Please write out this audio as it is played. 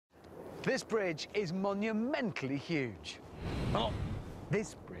This bridge is monumentally huge. Not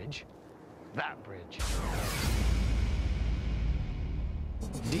this bridge, that bridge.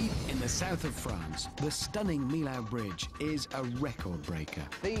 Deep in the south of France, the stunning Millau Bridge is a record breaker.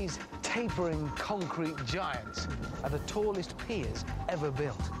 These tapering concrete giants are the tallest piers ever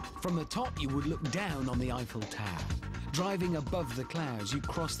built. From the top, you would look down on the Eiffel Tower. Driving above the clouds, you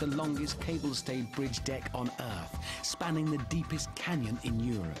cross the longest cable-stayed bridge deck on Earth, spanning the deepest canyon in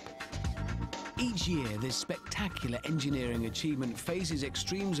Europe. Each year, this spectacular engineering achievement faces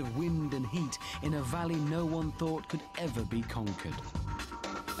extremes of wind and heat in a valley no one thought could ever be conquered.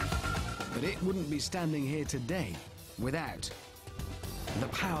 But it wouldn't be standing here today without the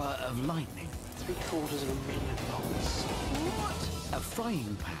power of lightning. 750,000 volts. What? A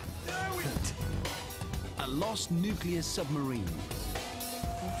frying pan. Heat. A lost nuclear submarine.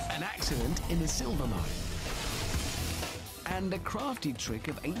 An accident in a silver mine. And a crafty trick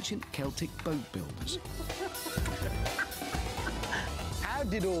of ancient Celtic boat builders. How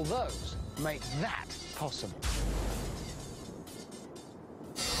did all those make that possible?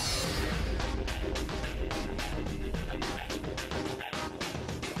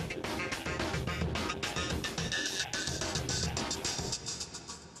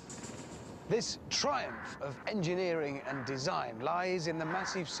 This triumph of engineering and design lies in the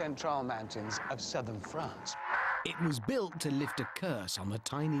massive Central Mountains of southern France. It was built to lift a curse on the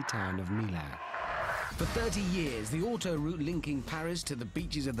tiny town of Millau. For 30 years, the auto route linking Paris to the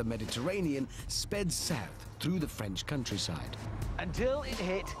beaches of the Mediterranean sped south through the French countryside. Until it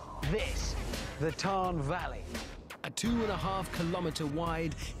hit this, the Tarn Valley. A 2.5 kilometre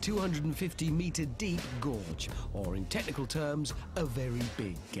wide, 250 metre deep gorge, or in technical terms, a very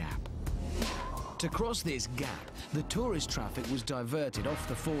big gap. To cross this gap, the tourist traffic was diverted off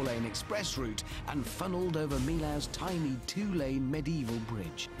the 4-lane express route and funneled over Milau's tiny 2-lane medieval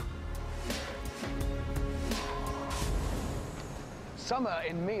bridge. Summer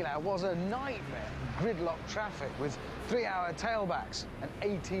in Millau was a nightmare. Gridlock traffic with 3-hour tailbacks and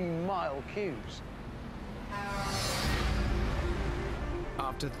 18-mile queues.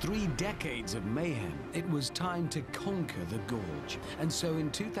 After 3 decades of mayhem, it was time to conquer the gorge. And so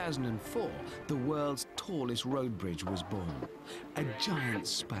in 2004, the world's tallest road bridge was born. A giant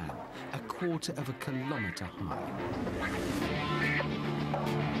span, 1/4 kilometre high.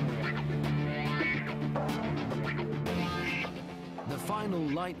 The final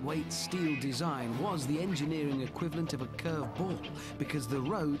lightweight steel design was the engineering equivalent of a curved ball, because the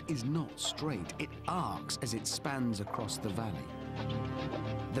road is not straight, it arcs as it spans across the valley.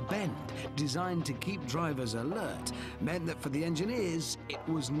 The bend, designed to keep drivers alert, meant that for the engineers, it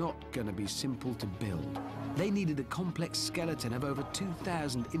was not going to be simple to build. They needed a complex skeleton of over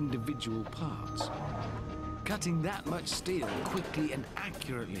 2,000 individual parts. Cutting that much steel quickly and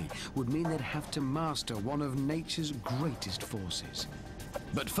accurately would mean they'd have to master one of nature's greatest forces.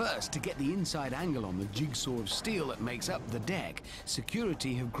 But first, to get the inside angle on the jigsaw of steel that makes up the deck,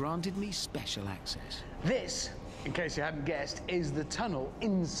 security have granted me special access. This, in case you hadn't guessed, is the tunnel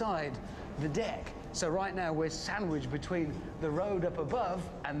inside the deck. So right now we're sandwiched between the road up above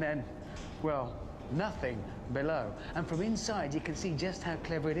and then, well, nothing below. And from inside you can see just how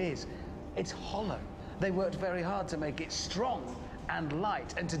clever it is. It's hollow. They worked very hard to make it strong and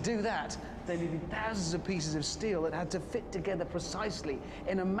light, and to do that they needed thousands of pieces of steel that had to fit together precisely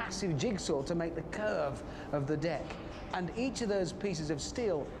in a massive jigsaw to make the curve of the deck. And each of those pieces of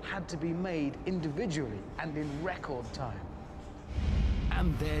steel had to be made individually and in record time.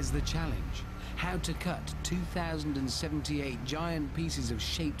 And there's the challenge. How to cut 2,078 giant pieces of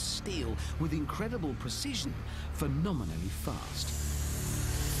shaped steel with incredible precision, phenomenally fast.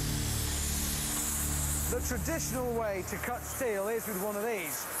 The traditional way to cut steel is with one of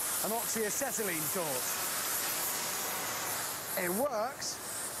these, an oxyacetylene torch. It works,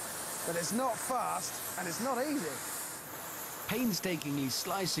 but it's not fast and it's not easy. Painstakingly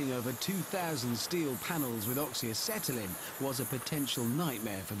slicing over 2,000 steel panels with oxyacetylene was a potential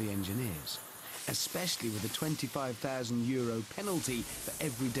nightmare for the engineers, especially with a €25,000 penalty for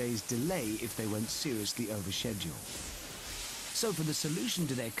every day's delay if they went seriously over schedule. So for the solution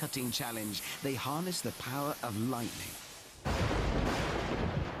to their cutting challenge, they harnessed the power of lightning.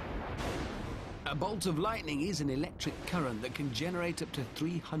 A bolt of lightning is an electric current that can generate up to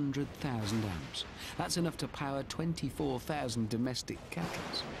 300,000 amps. That's enough to power 24,000 domestic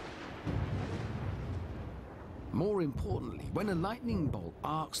kettles. More importantly, when a lightning bolt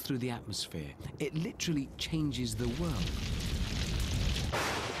arcs through the atmosphere, it literally changes the world.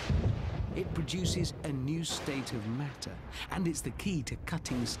 It produces a new state of matter, and it's the key to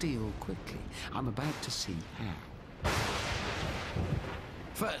cutting steel quickly. I'm about to see how.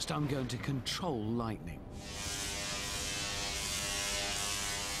 First, I'm going to control lightning.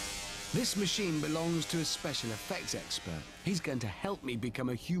 This machine belongs to a special effects expert. He's going to help me become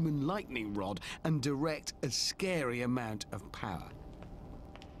a human lightning rod and direct a scary amount of power.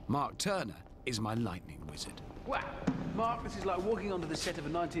 Mark Turner is my lightning wizard. Wow, Mark, this is like walking onto the set of a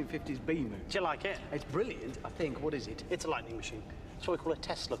 1950s B-movie. Do you like it? It's brilliant, I think. What is it? It's a lightning machine. It's what we call a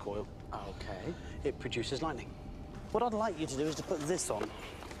Tesla coil. Okay. It produces lightning. What I'd like you to do is to put this on.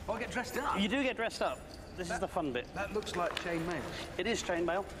 Oh, I get dressed up? You do get dressed up. This is the fun bit. That looks like chainmail. It is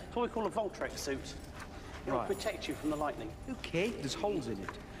chainmail. It's what we call a Voltrex suit. It will protect you from the lightning. Okay, there's holes in it.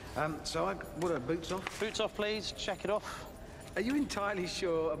 So what are boots off? Boots off, please. Check it off. Are you entirely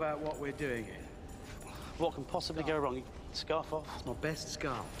sure about what we're doing here? What can possibly go wrong? Scarf off. My best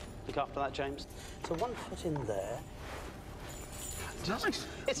scarf. Look after that, James. So 1 foot in there. Nice.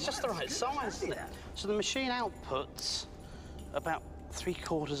 It's just the right size, isn't it? So the machine outputs about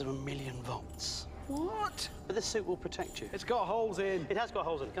 750,000 volts. What? But this suit will protect you. It's got holes in. It has got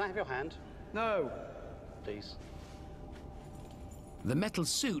holes in it. Can I have your hand? No. Please. The metal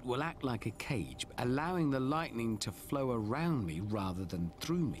suit will act like a cage, allowing the lightning to flow around me rather than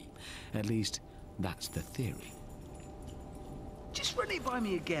through me. At least, that's the theory. Just run it by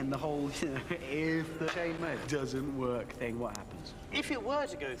me again, the whole, if the chainmail doesn't work thing, what happens? If it were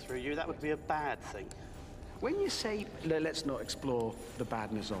to go through you, that would be a bad thing. When you say, let's not explore the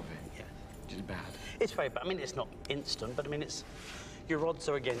badness of it. Yeah. Which is bad. It's very bad. I mean, it's not instant, but I mean, your odds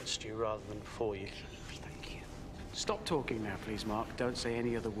are against you rather than for you. Thank you. Stop talking now, please, Mark. Don't say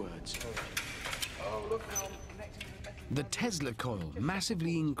any other words. Oh, look now. The Tesla coil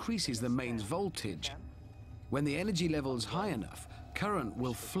massively increases the mains voltage. When the energy level's high enough, current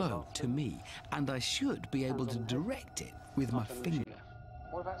will flow to me, and I should be able to direct it with my finger.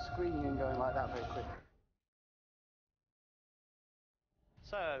 What about screaming and going like that very quickly?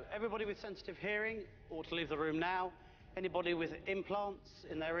 So, everybody with sensitive hearing ought to leave the room now. Anybody with implants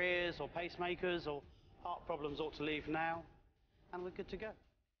in their ears or pacemakers or heart problems ought to leave now. And we're good to go.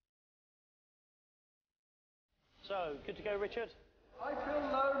 So, good to go, Richard? I feel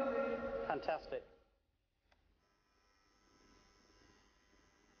lonely. Fantastic.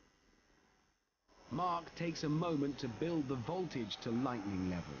 Mark takes a moment to build the voltage to lightning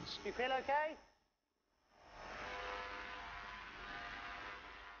levels. You feel okay?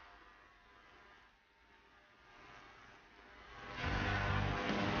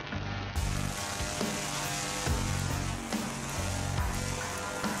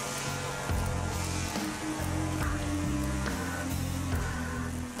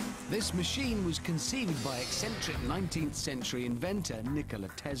 This machine was conceived by eccentric 19th century inventor Nikola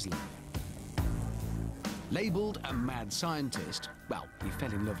Tesla. Labelled a mad scientist, well, he fell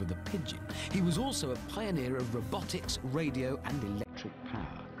in love with a pigeon. He was also a pioneer of robotics, radio and electric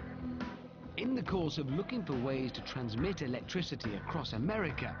power. In the course of looking for ways to transmit electricity across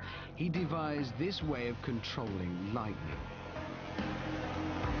America, he devised this way of controlling lightning.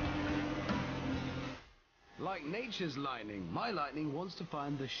 Like nature's lightning, my lightning wants to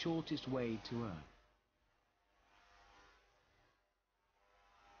find the shortest way to Earth.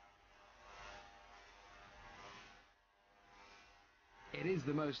 It is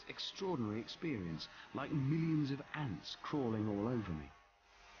the most extraordinary experience, like millions of ants crawling all over me.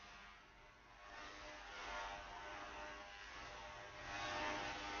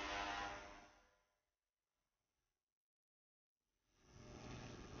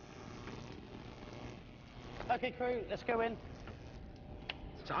 Okay, crew, let's go in.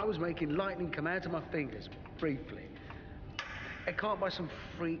 So I was making lightning come out of my fingers, briefly. It can't by some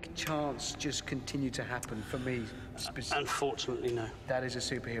freak chance just continue to happen for me specifically. Unfortunately, no. That is a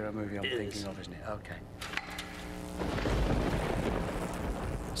superhero movie I'm thinking of, isn't it? Okay.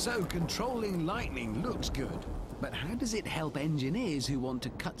 So controlling lightning looks good, but how does it help engineers who want to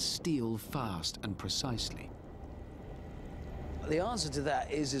cut steel fast and precisely? The answer to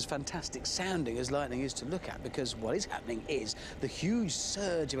that is as fantastic sounding as lightning is to look at, because what is happening is the huge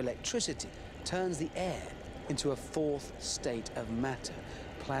surge of electricity turns the air into a fourth state of matter,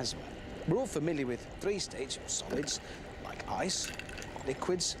 plasma. We're all familiar with three states: solids, like ice,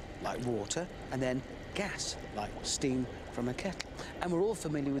 liquids, like water, and then gas, like steam from a kettle. And we're all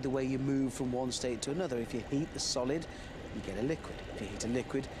familiar with the way you move from one state to another. If you heat the solid, you get a liquid. If you heat a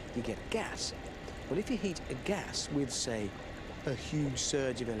liquid, you get gas. Well, if you heat a gas with, say, a huge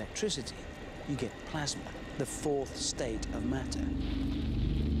surge of electricity, you get plasma, the fourth state of matter.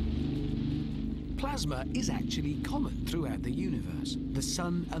 Plasma is actually common throughout the universe. The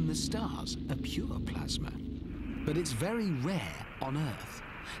sun and the stars are pure plasma. But it's very rare on Earth.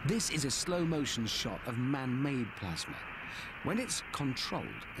 This is a slow-motion shot of man-made plasma. When it's controlled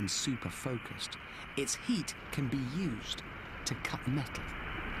and super focused, its heat can be used to cut metal.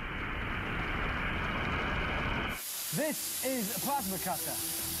 This is a plasma cutter.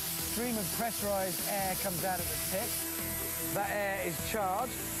 A stream of pressurized air comes out at the tip. That air is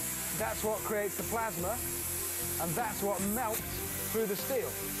charged. That's what creates the plasma, and that's what melts through the steel.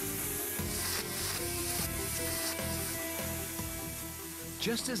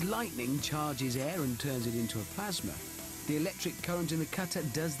 Just as lightning charges air and turns it into a plasma, the electric current in the cutter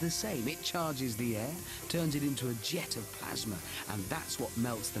does the same. It charges the air, turns it into a jet of plasma, and that's what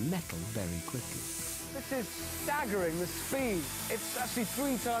melts the metal very quickly. This is staggering, the speed. It's actually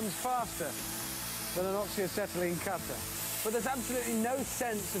 3 times faster than an oxyacetylene cutter. But there's absolutely no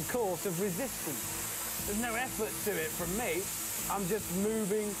sense, of course, of resistance. There's no effort to it from me. I'm just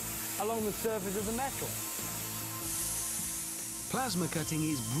moving along the surface of the metal. Plasma cutting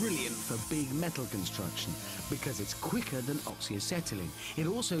is brilliant for big metal construction because it's quicker than oxyacetylene. It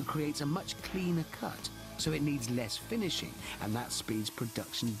also creates a much cleaner cut, so it needs less finishing, and that speeds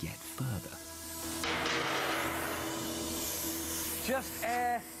production yet further. Just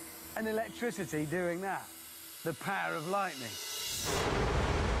air and electricity doing that. The power of lightning.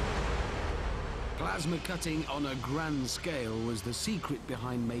 Plasma cutting on a grand scale was the secret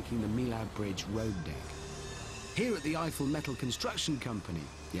behind making the Millau Bridge road deck. Here at the Eiffel Metal Construction Company,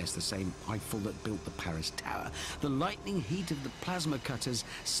 yes, the same Eiffel that built the Paris Tower, the lightning heat of the plasma cutters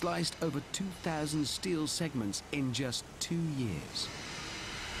sliced over 2,000 steel segments in just 2 years.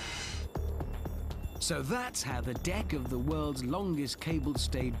 So that's how the deck of the world's longest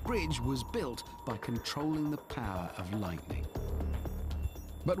cable-stayed bridge was built, by controlling the power of lightning.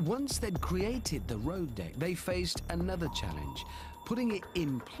 But once they'd created the road deck, they faced another challenge: putting it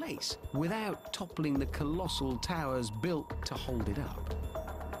in place without toppling the colossal towers built to hold it up.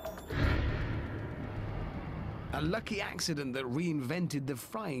 A lucky accident that reinvented the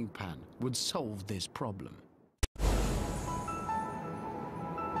frying pan would solve this problem.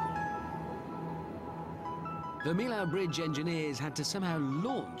 The Millau Bridge engineers had to somehow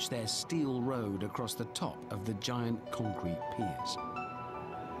launch their steel road across the top of the giant concrete piers.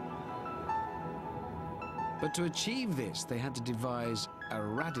 But to achieve this, they had to devise a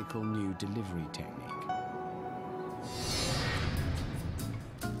radical new delivery technique.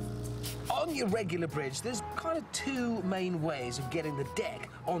 On your regular bridge, there's kind of 2 main ways of getting the deck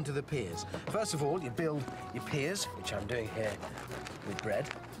onto the piers. First of all, you build your piers, which I'm doing here with bread,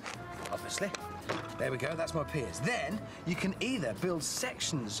 obviously. There we go, that's my piers. Then you can either build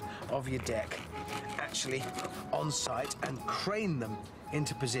sections of your deck actually on site and crane them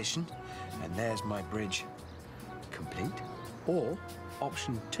into position, and there's my bridge complete. Or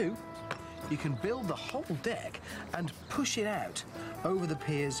option 2, you can build the whole deck and push it out over the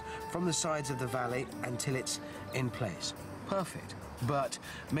piers from the sides of the valley until it's in place. Perfect. But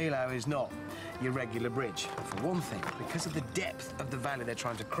Millau is not your regular bridge. For one thing, because of the depth of the valley they're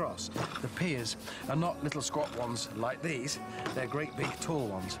trying to cross, the piers are not little squat ones like these. They're great big tall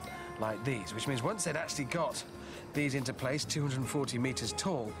ones like these, which means once they'd actually got these into place, 240 meters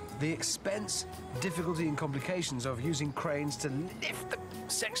tall, the expense, difficulty and complications of using cranes to lift the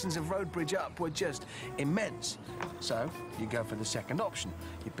sections of road bridge up were just immense. So you go for the second option.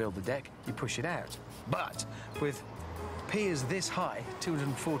 You build the deck, you push it out. But with piers this high,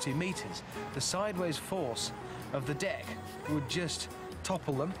 240 meters, the sideways force of the deck would just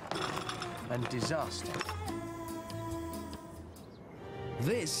topple them, and disaster.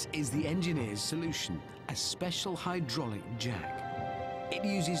 This is the engineer's solution, a special hydraulic jack. It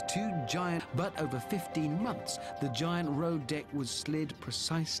uses 2 giant, but over 15 months, the giant road deck was slid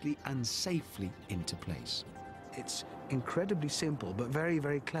precisely and safely into place. It's incredibly simple, but very,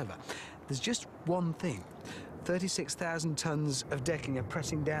 very clever. There's just one thing. 36,000 tons of decking are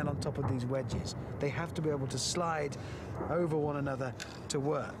pressing down on top of these wedges. They have to be able to slide over one another to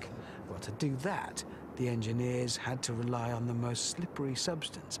work. Well, to do that, the engineers had to rely on the most slippery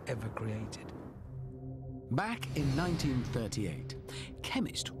substance ever created. Back in 1938,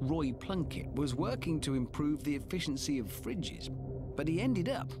 chemist Roy Plunkett was working to improve the efficiency of fridges, but he ended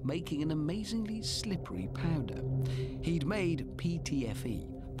up making an amazingly slippery powder. He'd made PTFE,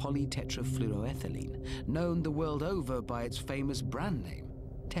 polytetrafluoroethylene, known the world over by its famous brand name,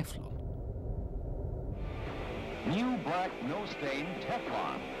 Teflon. New black, no-stain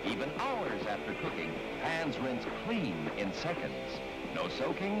Teflon. Even hours after cooking, pans rinse clean in seconds. No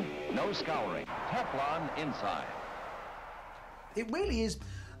soaking, no scouring. Teflon inside. It really is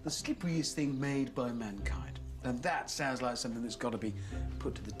the slipperiest thing made by mankind. And that sounds like something that's got to be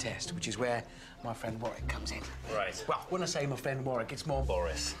put to the test, which is where my friend Warwick comes in. Right. Well, when I say my friend Warwick, it's more...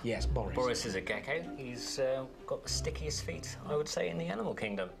 Boris. Yes, Boris. Boris is a gecko. He's got the stickiest feet, I would say, in the animal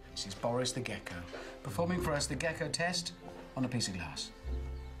kingdom. This is Boris the gecko, performing for us the gecko test on a piece of glass.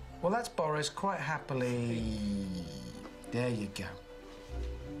 Well, that's Boris quite happily... There you go.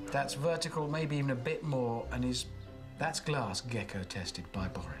 That's vertical, maybe even a bit more, and that's glass gecko tested by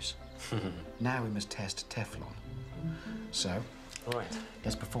Boris. Now we must test Teflon. So, right,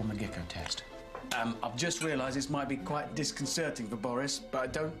 let's perform the gecko test. I've just realised this might be quite disconcerting for Boris,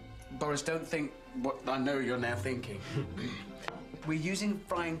 but Boris, don't think what I know you're now thinking. We're using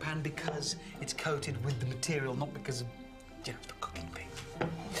frying pan because it's coated with the material, not because of, you know, the cooking thing.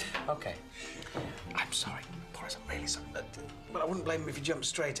 Okay. I'm sorry, Boris, I'm really sorry. But I wouldn't blame him if he jumped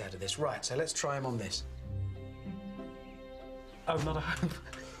straight out of this. Right, so let's try him on this. Oh, not a hope.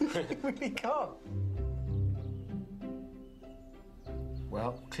 We can't.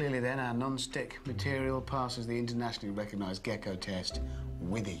 Well, clearly then our non-stick material passes the internationally recognised gecko test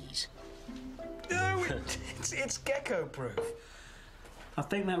with ease. No, it's gecko-proof. I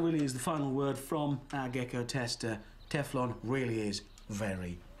think that really is the final word from our gecko tester. Teflon really is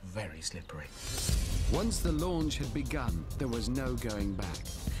very, very slippery. Once the launch had begun, there was no going back.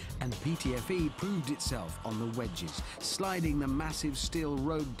 And PTFE proved itself on the wedges, sliding the massive steel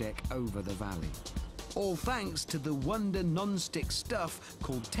road deck over the valley. All thanks to the wonder non-stick stuff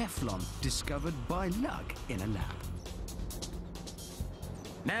called Teflon, discovered by luck in a lab.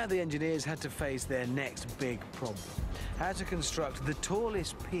 Now the engineers had to face their next big problem. How to construct the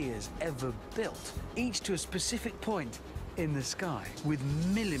tallest piers ever built, each to a specific point in the sky with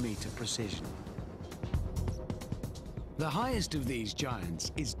millimetre precision. The highest of these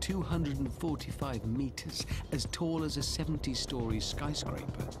giants is 245 metres, as tall as a 70-storey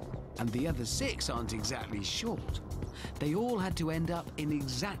skyscraper. And the other 6 aren't exactly short. They all had to end up in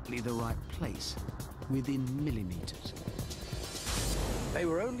exactly the right place, within millimetres. They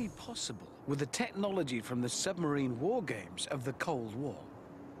were only possible with the technology from the submarine war games of the Cold War.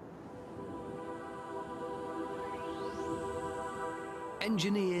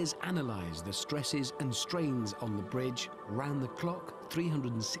 Engineers analysed the stresses and strains on the bridge round the clock,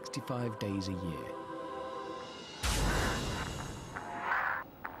 365 days a year.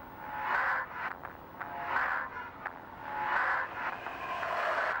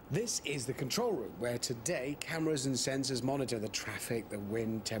 This is the control room, where today cameras and sensors monitor the traffic, the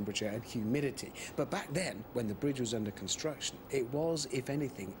wind, temperature and humidity. But back then, when the bridge was under construction, it was, if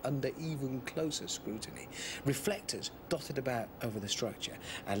anything, under even closer scrutiny. Reflectors dotted about over the structure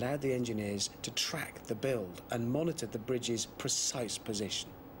allowed the engineers to track the build and monitor the bridge's precise position.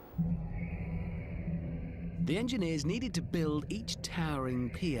 The engineers needed to build each towering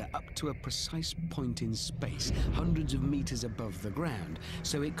pier up to a precise point in space, hundreds of metres above the ground,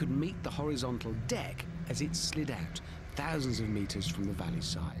 so it could meet the horizontal deck as it slid out, thousands of metres from the valley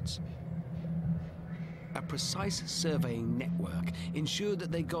sides. A precise surveying network ensured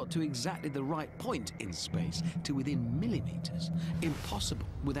that they got to exactly the right point in space, to within millimetres, impossible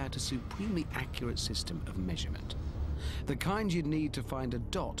without a supremely accurate system of measurement. The kind you'd need to find a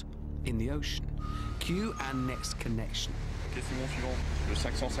dot in the ocean. Cue our next connection.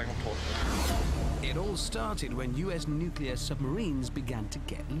 It all started when US nuclear submarines began to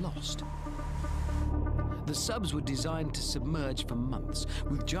get lost. The subs were designed to submerge for months,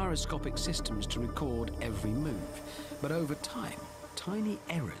 with gyroscopic systems to record every move. But over time, tiny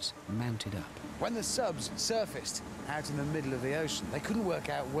errors mounted up. When the subs surfaced out in the middle of the ocean, they couldn't work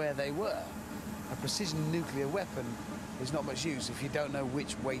out where they were. A precision nuclear weapon is not much use if you don't know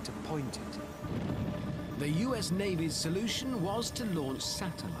which way to point it. The US Navy's solution was to launch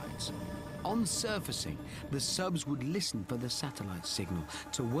satellites. On surfacing, the subs would listen for the satellite signal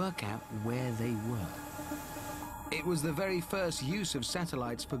to work out where they were. It was the very first use of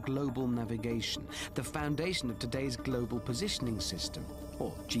satellites for global navigation, the foundation of today's global positioning system,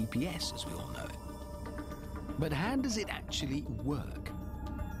 or GPS as we all know it. But how does it actually work?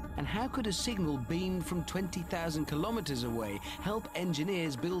 And how could a signal beamed from 20,000 kilometers away help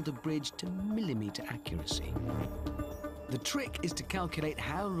engineers build a bridge to millimeter accuracy? The trick is to calculate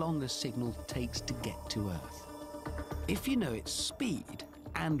how long a signal takes to get to Earth. If you know its speed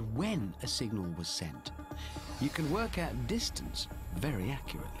and when a signal was sent, you can work out distance very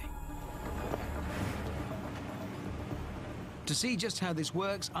accurately. To see just how this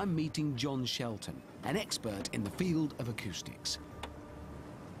works, I'm meeting John Shelton, an expert in the field of acoustics.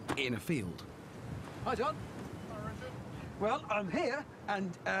 In a field. Hi, John. Hi, Richard. Well, I'm here,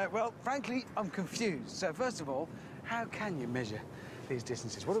 and, well, frankly, I'm confused. So, first of all, how can you measure these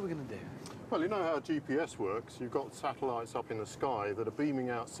distances? What are we going to do? Well, you know how GPS works. You've got satellites up in the sky that are beaming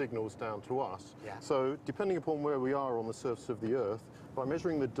out signals down to us. Yeah. So depending upon where we are on the surface of the Earth, by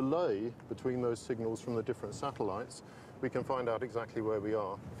measuring the delay between those signals from the different satellites, we can find out exactly where we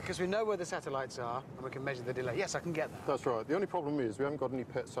are. Because we know where the satellites are and we can measure the delay. Yes, I can get that. That's right. The only problem is we haven't got any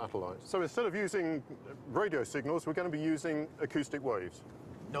pet satellites. So instead of using radio signals, we're going to be using acoustic waves.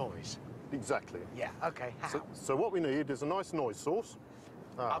 Noise. Exactly. Yeah, okay. How? So what we need is a nice noise source.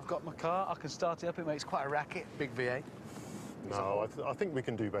 I've got my car, I can start it up, it makes quite a racket, big V8. No, I think we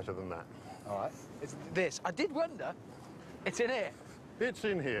can do better than that. All right. It's this. I did wonder. It's in here. It's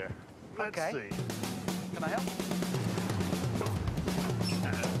in here. Let's Okay. see. Can I help?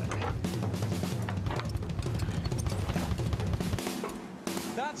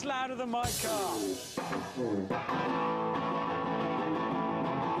 That's louder than my car.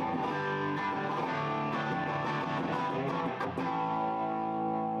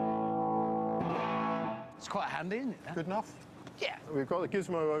 It's quite handy, isn't it? Good enough? Yeah. We've got the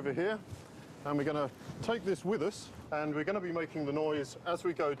gizmo over here, and we're going to take this with us, and we're going to be making the noise as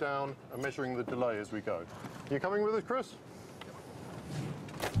we go down and measuring the delay as we go. You coming with us, Chris?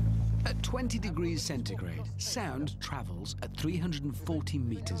 At 20 degrees centigrade, sound travels at 340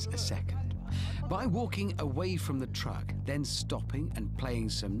 meters a second. By walking away from the truck, then stopping and playing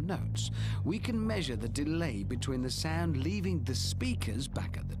some notes, we can measure the delay between the sound leaving the speakers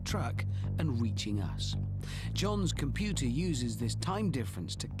back at the truck and reaching us. John's computer uses this time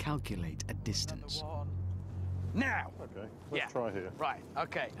difference to calculate a distance. Now. Okay, let's try here. Right,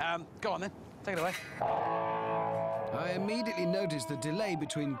 okay. Go on then. Take it away. I immediately noticed the delay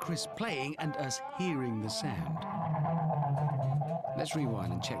between Chris playing and us hearing the sound. Let's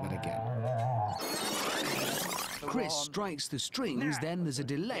rewind and check that again. Chris strikes the strings, then there's a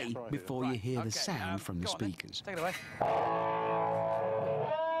delay before you hear the sound from the speakers. Take it away.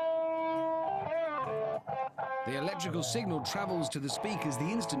 The electrical signal travels to the speakers the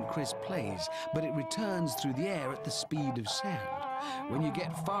instant Chris plays, but it returns through the air at the speed of sound. When you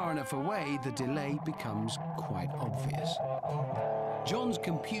get far enough away, the delay becomes quite obvious. John's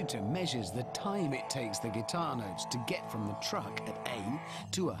computer measures the time it takes the guitar notes to get from the truck at A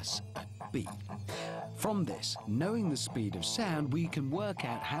to us at B. From this, knowing the speed of sound, we can work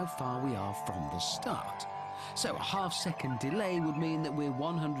out how far we are from the start. So a half-second delay would mean that we're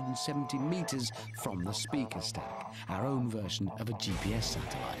 170 meters from the speaker stack, our own version of a GPS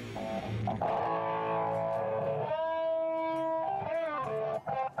satellite.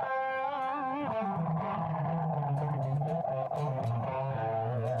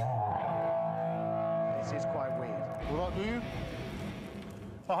 This is quite weird. Will that do you?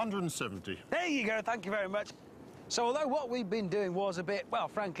 170. There you go, thank you very much. So although what we've been doing was a bit, well,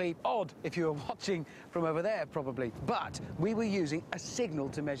 frankly, odd if you were watching from over there, probably, but we were using a signal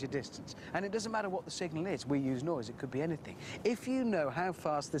to measure distance. And it doesn't matter what the signal is, we use noise, it could be anything. If you know how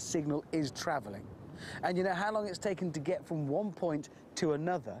fast the signal is travelling, and you know how long it's taken to get from one point to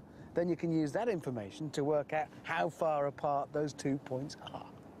another, then you can use that information to work out how far apart those 2 points are.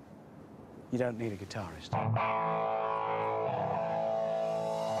 You don't need a guitarist.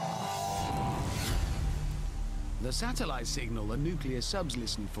 The satellite signal the nuclear subs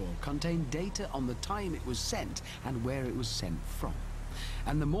listened for contained data on the time it was sent and where it was sent from.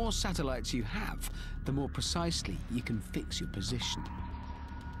 And the more satellites you have, the more precisely you can fix your position.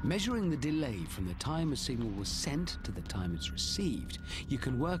 Measuring the delay from the time a signal was sent to the time it's received, you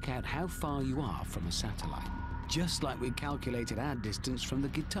can work out how far you are from a satellite, just like we calculated our distance from the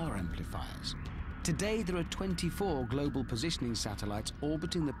guitar amplifiers. Today, there are 24 global positioning satellites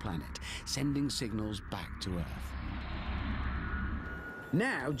orbiting the planet, sending signals back to Earth.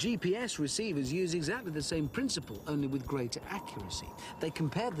 Now, GPS receivers use exactly the same principle, only with greater accuracy. They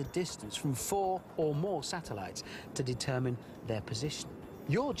compare the distance from 4 or more satellites to determine their position.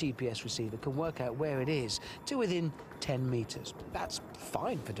 Your GPS receiver can work out where it is to within 10 meters. That's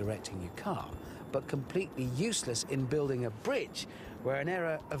fine for directing your car, but completely useless in building a bridge where an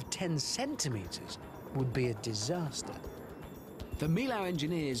error of 10 centimeters would be a disaster. The Millau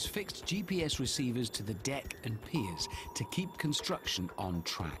engineers fixed GPS receivers to the deck and piers to keep construction on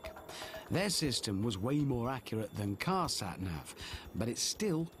track. Their system was way more accurate than car sat-nav, but it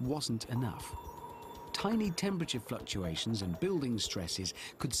still wasn't enough. Tiny temperature fluctuations and building stresses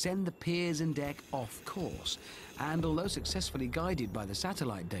could send the piers and deck off course, and although successfully guided by the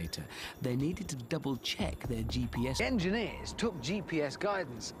satellite data, they needed to double-check their GPS. Engineers took GPS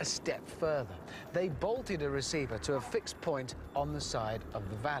guidance a step further. They bolted a receiver to a fixed point on the side of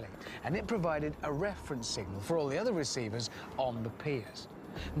the valley, and it provided a reference signal for all the other receivers on the piers.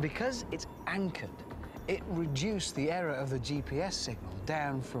 And because it's anchored, it reduced the error of the GPS signal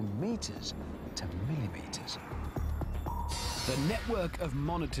down from meters to millimeters. The network of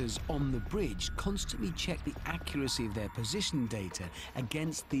monitors on the bridge constantly check the accuracy of their position data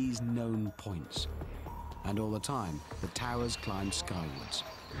against these known points. And all the time, the towers climb skywards.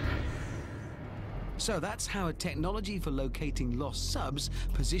 So that's how a technology for locating lost subs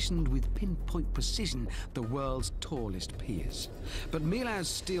positioned with pinpoint precision the world's tallest piers. But Milau's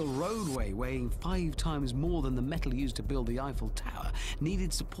steel roadway, weighing 5 times more than the metal used to build the Eiffel Tower,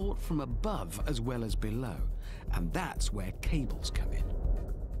 needed support from above as well as below. And that's where cables come in.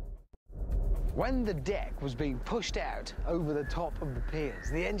 When the deck was being pushed out over the top of the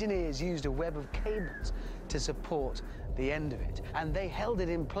piers, the engineers used a web of cables to support the end of it, and they held it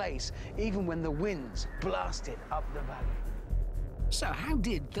in place even when the winds blasted up the valley. So how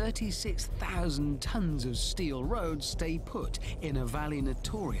did 36,000 tons of steel road stay put in a valley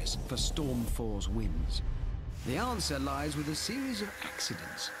notorious for storm-force winds? The answer lies with a series of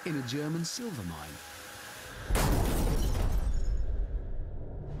accidents in a German silver mine.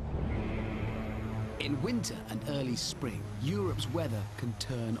 In winter and early spring, Europe's weather can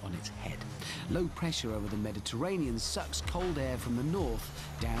turn on its head. Low pressure over the Mediterranean sucks cold air from the north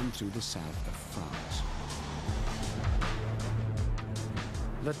down through the south of France.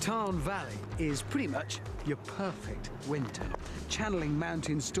 The Tarn Valley is pretty much your perfect winter, channeling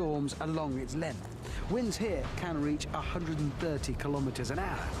mountain storms along its length. Winds here can reach 130 kilometers an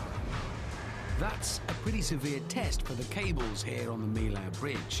hour. That's a pretty severe test for the cables here on the Millau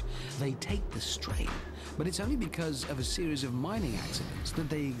Bridge. They take the strain, but it's only because of a series of mining accidents that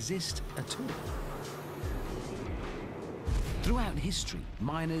they exist at all. Throughout history,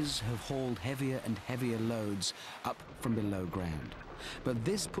 miners have hauled heavier and heavier loads up from below ground. But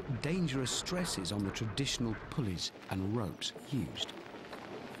this put dangerous stresses on the traditional pulleys and ropes used.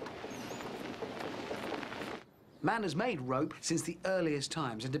 Man has made rope since the earliest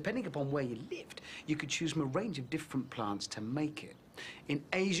times, and depending upon where you lived, you could choose from a range of different plants to make it. In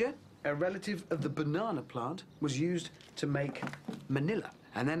Asia, a relative of the banana plant was used to make manila.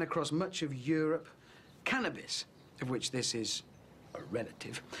 And then across much of Europe, cannabis, of which this is a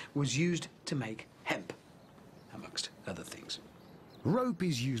relative, was used to make hemp, amongst other things. Rope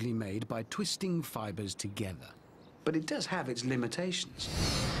is usually made by twisting fibers together. But it does have its limitations.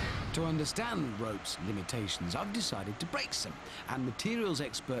 To understand rope's limitations, I've decided to break some, and materials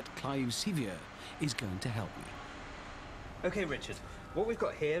expert Clive Sevier is going to help me. OK, Richard, what we've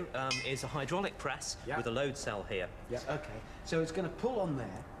got here is a hydraulic press with a load cell here. Yeah. OK. So it's going to pull on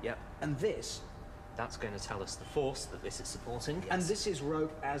there. Yep. And this. That's going to tell us the force that this is supporting. Yes. And this is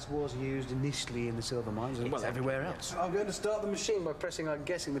rope as was used initially in the silver mines and well, everywhere else. I'm going to start the machine by pressing, I'm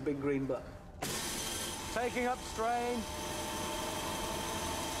guessing, the big green button. Taking up strain.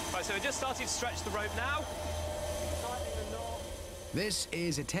 Right, so we're just starting to stretch the rope now. This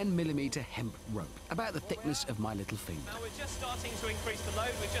is a 10mm hemp rope, about the thickness of my little finger. Now we're just starting to increase the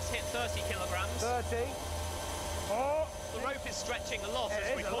load. We've just hit 30 kilograms. 30. Oh. The rope is stretching a lot,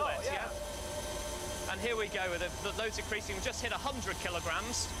 as we call it, yeah. And here we go, with the load's increasing. We've just hit 100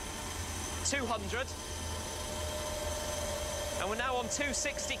 kilograms, 200. And we're now on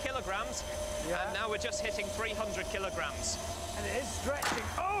 260 kilograms. Yeah. And now we're just hitting 300 kilograms. And it is stretching.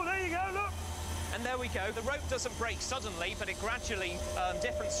 Oh, there you go, look. And there we go. The rope doesn't break suddenly, but it gradually,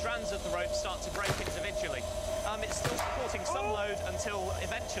 different strands of the rope start to break individually. It's still supporting some load until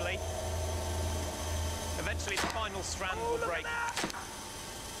eventually the final strand will break.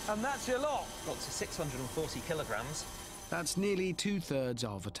 And that's your lot. Got to 640 kilograms. That's nearly 2/3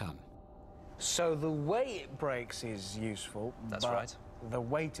 of a ton. So the way it breaks is useful. That's right. The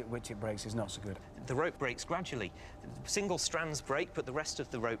weight at which it breaks is not so good. The rope breaks gradually. Single strands break, but the rest of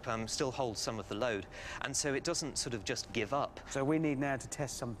the rope still holds some of the load. And so it doesn't sort of just give up. So we need now to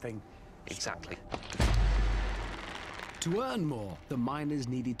test something. Exactly. To earn more, the miners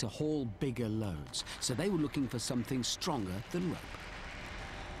needed to haul bigger loads, so they were looking for something stronger than rope.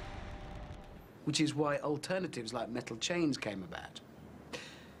 Which is why alternatives like metal chains came about.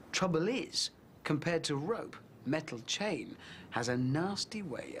 Trouble is, compared to rope, metal chain has a nasty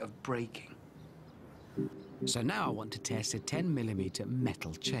way of breaking. So now I want to test a 10mm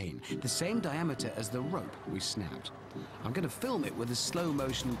metal chain, the same diameter as the rope we snapped. I'm going to film it with a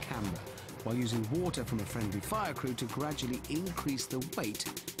slow-motion camera while using water from a friendly fire crew to gradually increase the weight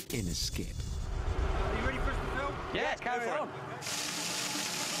in a skip. Are you ready for us to film? Yeah, carry on.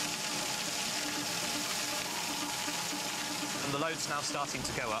 And the load's now starting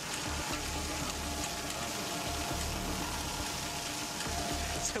to go up.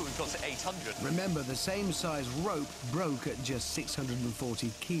 so we've got to 800. Remember, the same size rope broke at just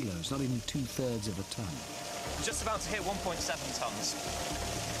 640 kilos, not even 2/3 of a ton. Just about to hit 1.7 tons.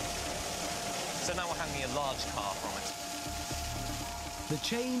 So now we're hanging a large car from it. The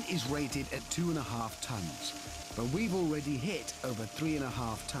chain is rated at 2.5 tons, but we've already hit over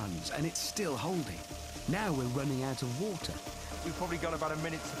 3.5 tons, and it's still holding. Now we're running out of water. We've probably got about a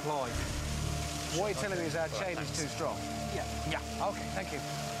minute's supply. What you're telling me is our chain is too strong? Yeah. Yeah. OK, thank you.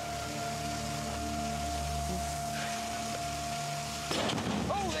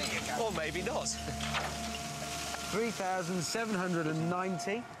 Oh, there you go. Or maybe not.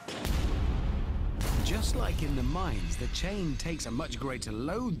 3,790. Just like in the mines, the chain takes a much greater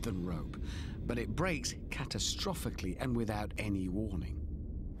load than rope, but it breaks catastrophically and without any warning.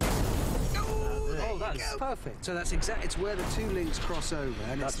 Oh, that's perfect. So that's exactly, it's where the two links cross over,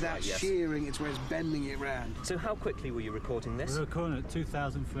 and That's it's that right, yes. shearing, it's where it's bending it round. So how quickly were you recording this? We're recording at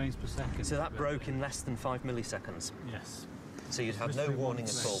 2,000 frames per second. So that broke in less than 5 milliseconds? Yes. So you'd have no warning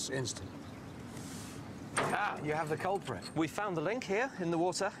at all? Instant. Ah, you have the culprit. We found the link here in the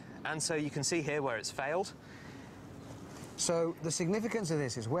water, and so you can see here where it's failed. So the significance of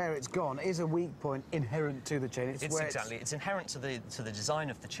this is where it's gone is a weak point inherent to the chain. It's inherent to the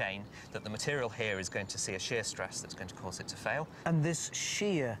design of the chain that the material here is going to see a shear stress that's going to cause it to fail. And this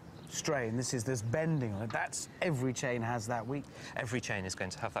shear strain, this bending on it, that's every chain has that weak. Every chain is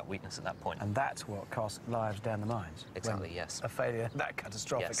going to have that weakness at that point. And that's what costs lives down the mines. Exactly, yes. A failure that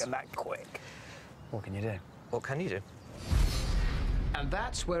catastrophic Yes. and that quick. What can you do? What can you do? And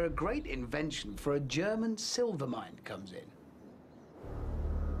that's where a great invention for a German silver mine comes in.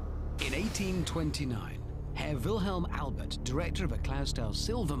 In 1829, Herr Wilhelm Albert, director of a Clausthal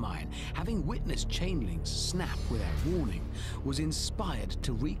silver mine, having witnessed chain links snap without warning, was inspired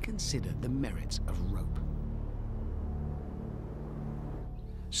to reconsider the merits of rope.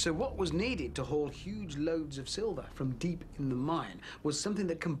 So what was needed to haul huge loads of silver from deep in the mine was something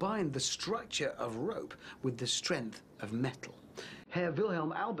that combined the structure of rope with the strength of metal. Herr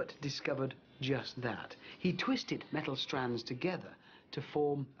Wilhelm Albert discovered just that. He twisted metal strands together to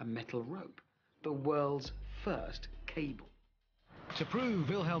form a metal rope, the world's first cable. To prove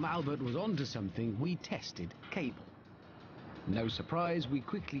Wilhelm Albert was onto something, we tested cable. No surprise, we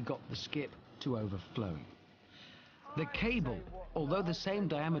quickly got the skip to overflowing. The cable, although the same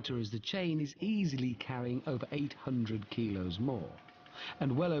diameter as the chain, is easily carrying over 800 kilos more,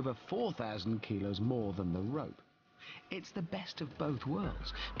 and well over 4,000 kilos more than the rope. It's the best of both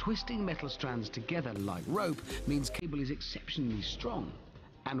worlds. Twisting metal strands together like rope means cable is exceptionally strong,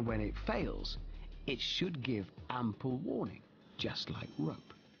 and when it fails, it should give ample warning, just like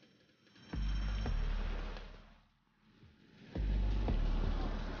rope.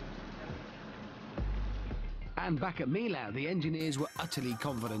 And back at Millau, the engineers were utterly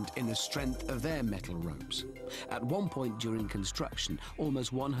confident in the strength of their metal ropes. At one point during construction,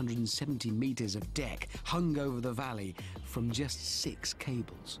 almost 170 meters of deck hung over the valley from just 6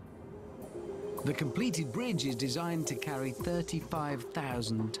 cables. The completed bridge is designed to carry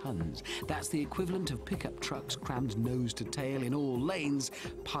 35,000 tons. That's the equivalent of pickup trucks crammed nose to tail in all lanes,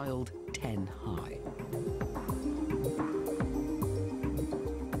 piled 10 high.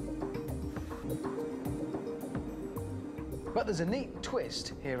 But there's a neat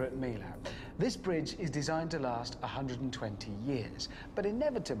twist here at Millau. This bridge is designed to last 120 years, but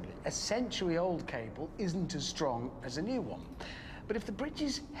inevitably, a century-old cable isn't as strong as a new one. But if the bridge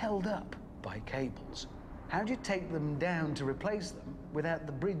is held up by cables, how do you take them down to replace them without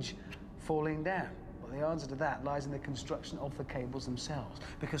the bridge falling down? Well, the answer to that lies in the construction of the cables themselves,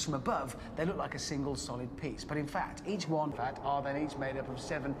 because from above, they look like a single solid piece. But in fact, each are then each made up of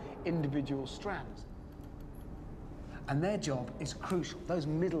 7 individual strands. And their job is crucial, those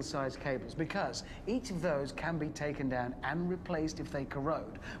middle-sized cables, because each of those can be taken down and replaced if they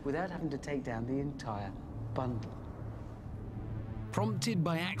corrode without having to take down the entire bundle. Prompted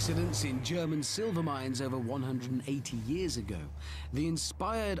by accidents in German silver mines over 180 years ago, the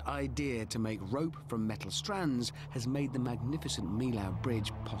inspired idea to make rope from metal strands has made the magnificent Millau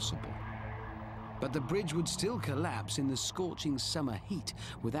Bridge possible. But the bridge would still collapse in the scorching summer heat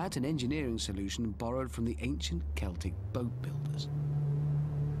without an engineering solution borrowed from the ancient Celtic boat builders.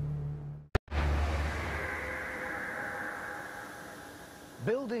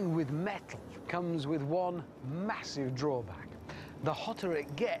 Building with metal comes with one massive drawback. The hotter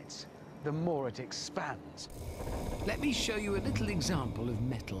it gets, the more it expands. Let me show you a little example of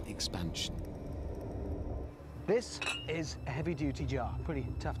metal expansion. This is a heavy-duty jar, pretty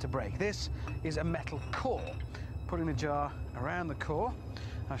tough to break. This is a metal core. Putting the jar around the core,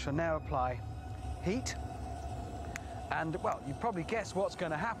 I shall now apply heat And, well, you probably guess what's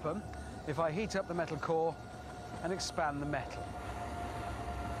going to happen if I heat up the metal core and expand the metal.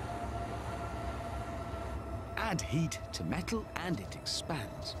 Add heat to metal and it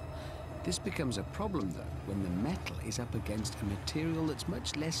expands. This becomes a problem, though, when the metal is up against a material that's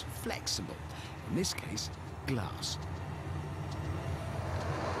much less flexible, in this case, glass.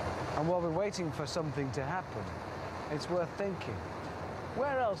 And while we're waiting for something to happen, it's worth thinking,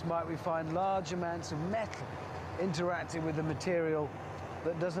 where else might we find large amounts of metal interacting with a material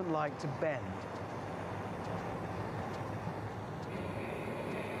that doesn't like to bend?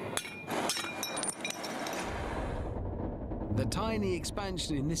 The tiny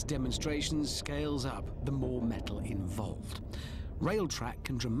expansion in this demonstration scales up the more metal involved. Rail track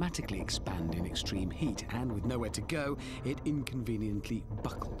can dramatically expand in extreme heat, and with nowhere to go, it inconveniently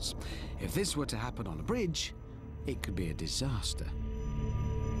buckles. If this were to happen on a bridge, it could be a disaster.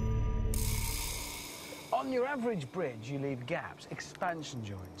 On your average bridge, you leave gaps, expansion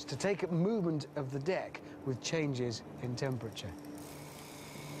joints, to take up movement of the deck with changes in temperature.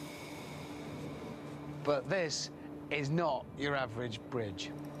 But this is not your average bridge.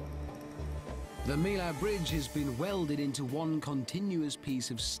 The Millau Bridge has been welded into one continuous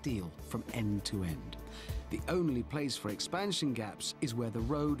piece of steel from end to end. The only place for expansion gaps is where the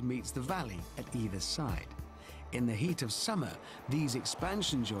road meets the valley at either side. In the heat of summer, these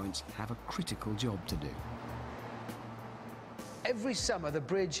expansion joints have a critical job to do. Every summer, the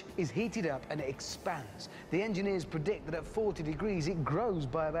bridge is heated up and it expands. The engineers predict that at 40 degrees, it grows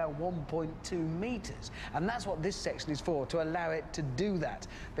by about 1.2 meters. And that's what this section is for, to allow it to do that.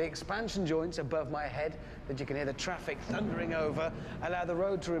 The expansion joints above my head, that you can hear the traffic thundering over, allow the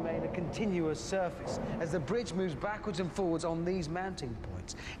road to remain a continuous surface as the bridge moves backwards and forwards on these mounting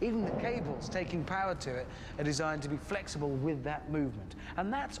points. Even the cables taking power to it are designed to be flexible with that movement.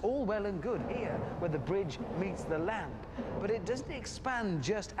 And that's all well and good here, where the bridge meets the land. But it doesn't expand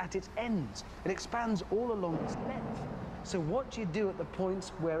just at its ends. It expands all along its length. So what do you do at the points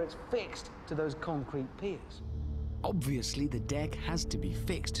where it's fixed to those concrete piers? Obviously, the deck has to be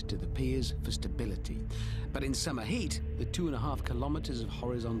fixed to the piers for stability. But in summer heat, the 2.5 kilometers of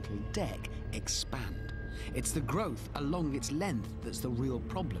horizontal deck expand. It's the growth along its length that's the real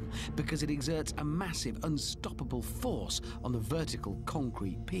problem, because it exerts a massive, unstoppable force on the vertical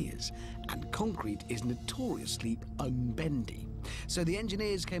concrete piers. And concrete is notoriously unbendy. So the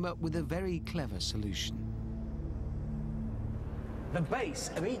engineers came up with a very clever solution. The base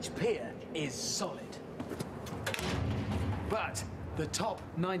of each pier is solid. But the top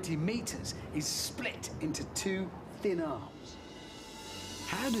 90 meters is split into two thin arms.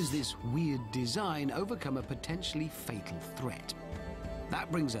 How does this weird design overcome a potentially fatal threat? That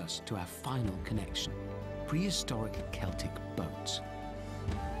brings us to our final connection: prehistoric Celtic boats.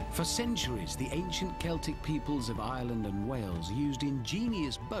 For centuries, the ancient Celtic peoples of Ireland and Wales used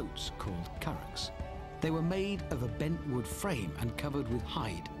ingenious boats called curraghs. They were made of a bent wood frame and covered with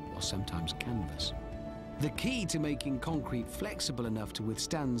hide, or sometimes canvas. The key to making concrete flexible enough to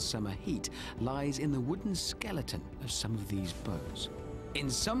withstand summer heat lies in the wooden skeleton of some of these boats. In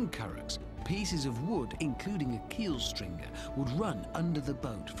some curraghs, pieces of wood, including a keel stringer, would run under the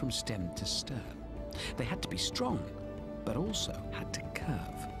boat from stem to stern. They had to be strong, but also had to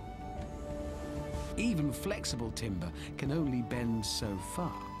curve. Even flexible timber can only bend so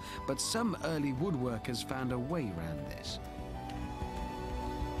far, but some early woodworkers found a way around this.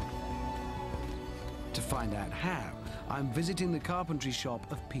 To find out how, I'm visiting the carpentry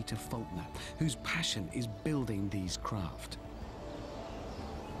shop of Peter Faulkner, whose passion is building these craft.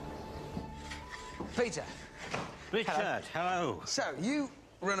 Peter. Richard, hello. So, you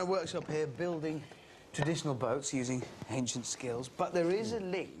run a workshop here building traditional boats using ancient skills, but there is a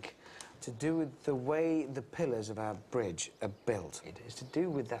link to do with the way the pillars of our bridge are built. It is to do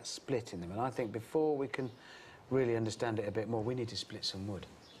with that split in them, and I think before we can really understand it a bit more, we need to split some wood.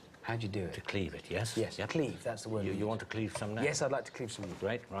 How do you do it? To cleave it, yes? Yes, yep. Cleave, that's the word. You want to cleave some now? Yes, I'd like to cleave some wood.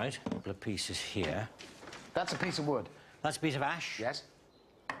 Great, right. A couple of pieces here. That's a piece of wood. That's a piece of ash? Yes.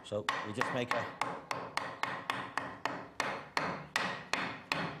 So we just make a...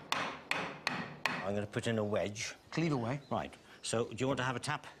 I'm going to put in a wedge. Cleave away. Right. So do you want to have a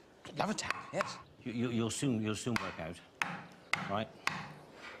tap? Love a tap, yes. You'll soon work out. Right.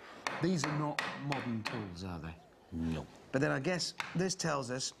 These are not modern tools, are they? No. But then I guess this tells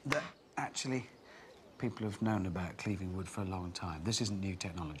us that actually people have known about cleaving wood for a long time. This isn't new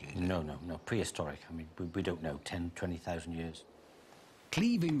technology, is it? No. Prehistoric. I mean, we don't know, 10, 20,000 years.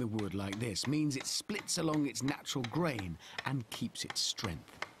 Cleaving the wood like this means it splits along its natural grain and keeps its strength.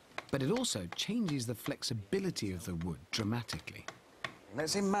 But it also changes the flexibility of the wood dramatically.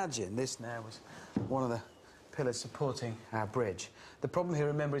 Let's imagine this now was one of the pillars supporting our bridge. The problem here,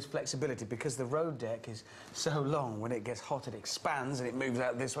 remember, is flexibility, because the road deck is so long. When it gets hot, it expands and it moves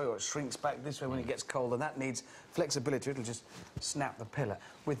out this way, or it shrinks back this way when it gets cold, and that needs flexibility. It'll just snap the pillar.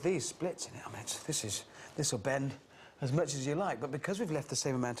 With these splits in it, I mean, this will bend as much as you like, but because we've left the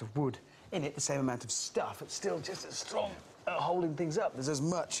same amount of wood in it, the same amount of stuff, it's still just as strong at holding things up. There's as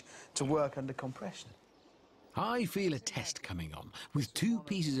much to work under compression. I feel a test coming on, with 2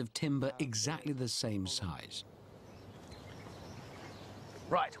 pieces of timber exactly the same size.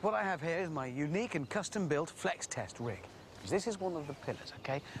 Right, what I have here is my unique and custom-built flex test rig. This is one of the pillars,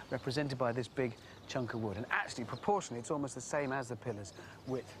 OK, represented by this big chunk of wood. And actually, proportionally, it's almost the same as the pillars,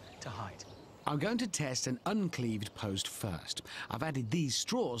 width to height. I'm going to test an uncleaved post first. I've added these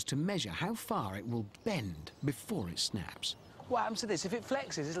straws to measure how far it will bend before it snaps. What happens to this? If it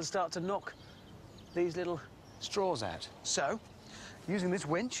flexes, it'll start to knock these little straws out. So, using this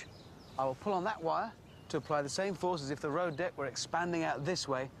winch, I will pull on that wire to apply the same force as if the road deck were expanding out this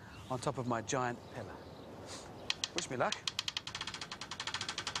way on top of my giant pillar. Wish me luck.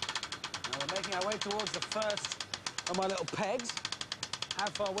 Now we're making our way towards the first of my little pegs. How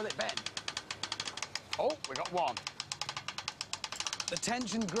far will it bend? Oh, we got one. The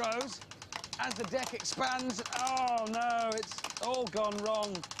tension grows as the deck expands. Oh, no, it's all gone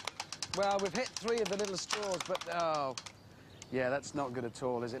wrong. Well, we've hit 3 of the little straws, but, oh, yeah, that's not good at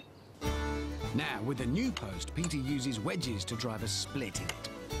all, is it? Now, with the new post, Peter uses wedges to drive a split in it.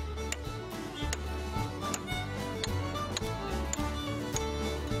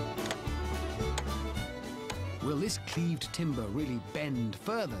 Will this cleaved timber really bend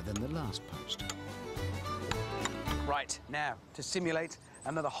further than the last post? Right, now, to simulate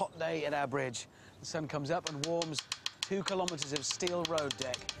another hot day at our bridge. The sun comes up and warms 2 kilometres of steel road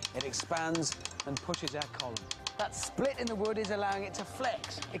deck. It expands and pushes our column. That split in the wood is allowing it to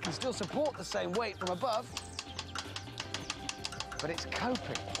flex. It can still support the same weight from above, but it's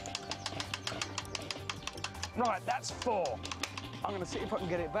coping. Right, that's 4. I'm going to see if I can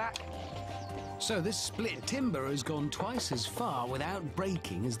get it back. So this split timber has gone twice as far without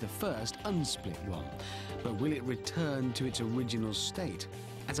breaking as the first unsplit one. But will it return to its original state?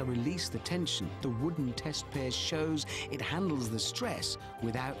 As I release the tension, the wooden test pair shows it handles the stress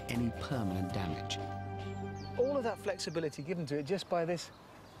without any permanent damage. All of that flexibility given to it just by this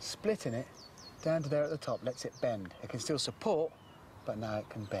split in it, down to there at the top, lets it bend. It can still support, but now it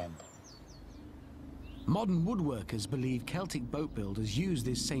can bend. Modern woodworkers believe Celtic boat builders use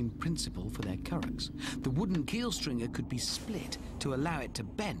this same principle for their curraghs. The wooden keel stringer could be split to allow it to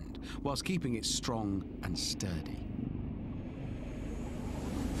bend, whilst keeping it strong and sturdy.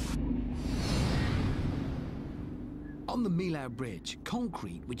 On the Millau Bridge,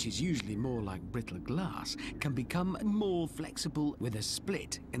 concrete, which is usually more like brittle glass, can become more flexible with a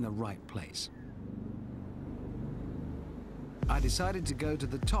split in the right place. I decided to go to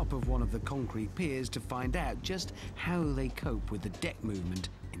the top of one of the concrete piers to find out just how they cope with the deck movement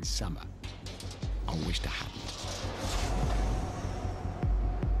in summer. I wished I hadn't.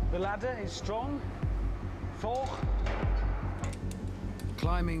 The ladder is strong. 4.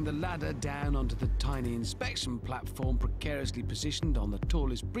 Climbing the ladder down onto the tiny inspection platform precariously positioned on the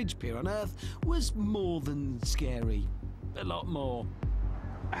tallest bridge pier on Earth was more than scary. A lot more.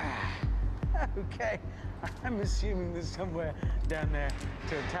 OK, I'm assuming there's somewhere down there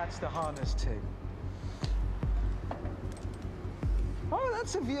to attach the harness to. Oh,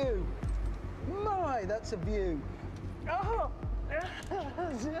 that's a view. My, that's a view. Oh!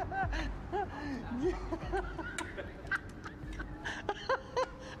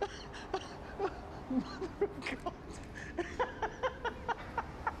 Mother of God.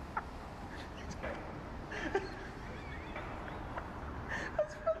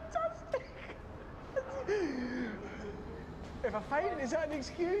 That's fantastic. If I faint, is that an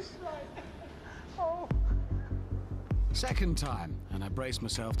excuse? Oh. Second time, and I brace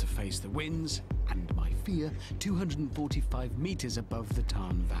myself to face the winds and my fear 245 meters above the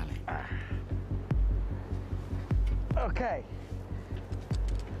Tarn Valley. Okay.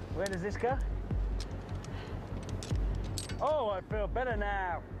 Where does this go? Oh, I feel better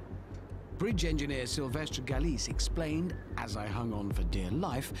now. Bridge engineer Sylvestre Galis explained, as I hung on for dear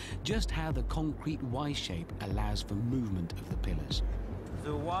life, just how the concrete Y shape allows for movement of the pillars.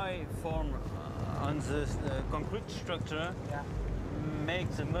 The Y form on the concrete structure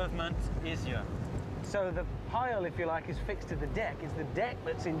makes the movement easier. So the pile, if you like, is fixed to the deck. It's the deck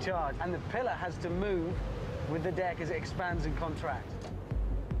that's in charge, and the pillar has to move with the deck as it expands and contracts.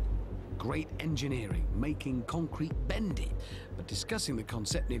 Great engineering, making concrete bendy. But discussing the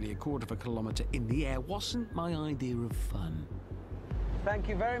concept nearly a quarter of a kilometre in the air wasn't my idea of fun. Thank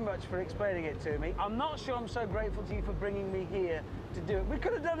you very much for explaining it to me. I'm not sure I'm so grateful to you for bringing me here to do it. We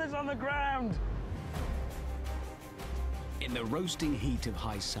could have done this on the ground. In the roasting heat of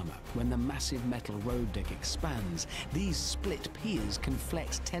high summer, when the massive metal road deck expands, these split piers can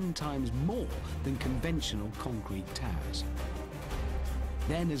flex 10 times more than conventional concrete towers.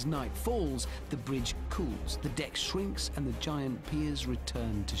 Then as night falls, the bridge cools, the deck shrinks, and the giant piers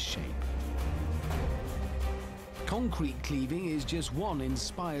return to shape. Concrete cleaving is just one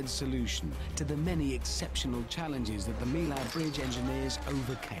inspired solution to the many exceptional challenges that the Millau Bridge engineers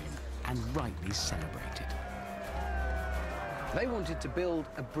overcame and rightly celebrated. They wanted to build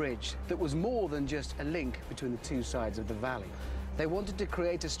a bridge that was more than just a link between the two sides of the valley. They wanted to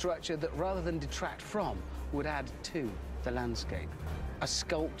create a structure that, rather than detract from, would add to the landscape. A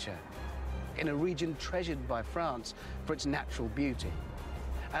sculpture in a region treasured by France for its natural beauty.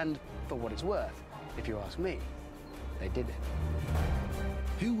 And for what it's worth, if you ask me, they did it.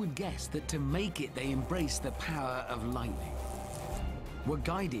 Who would guess that to make it they embraced the power of lightning, were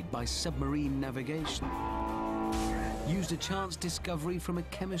guided by submarine navigation, used a chance discovery from a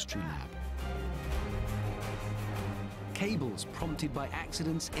chemistry lab, cables prompted by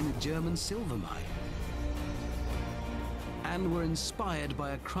accidents in a German silver mine, and were inspired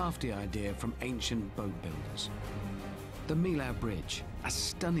by a crafty idea from ancient boat builders. The Millau Bridge, a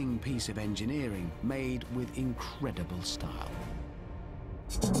stunning piece of engineering made with incredible style.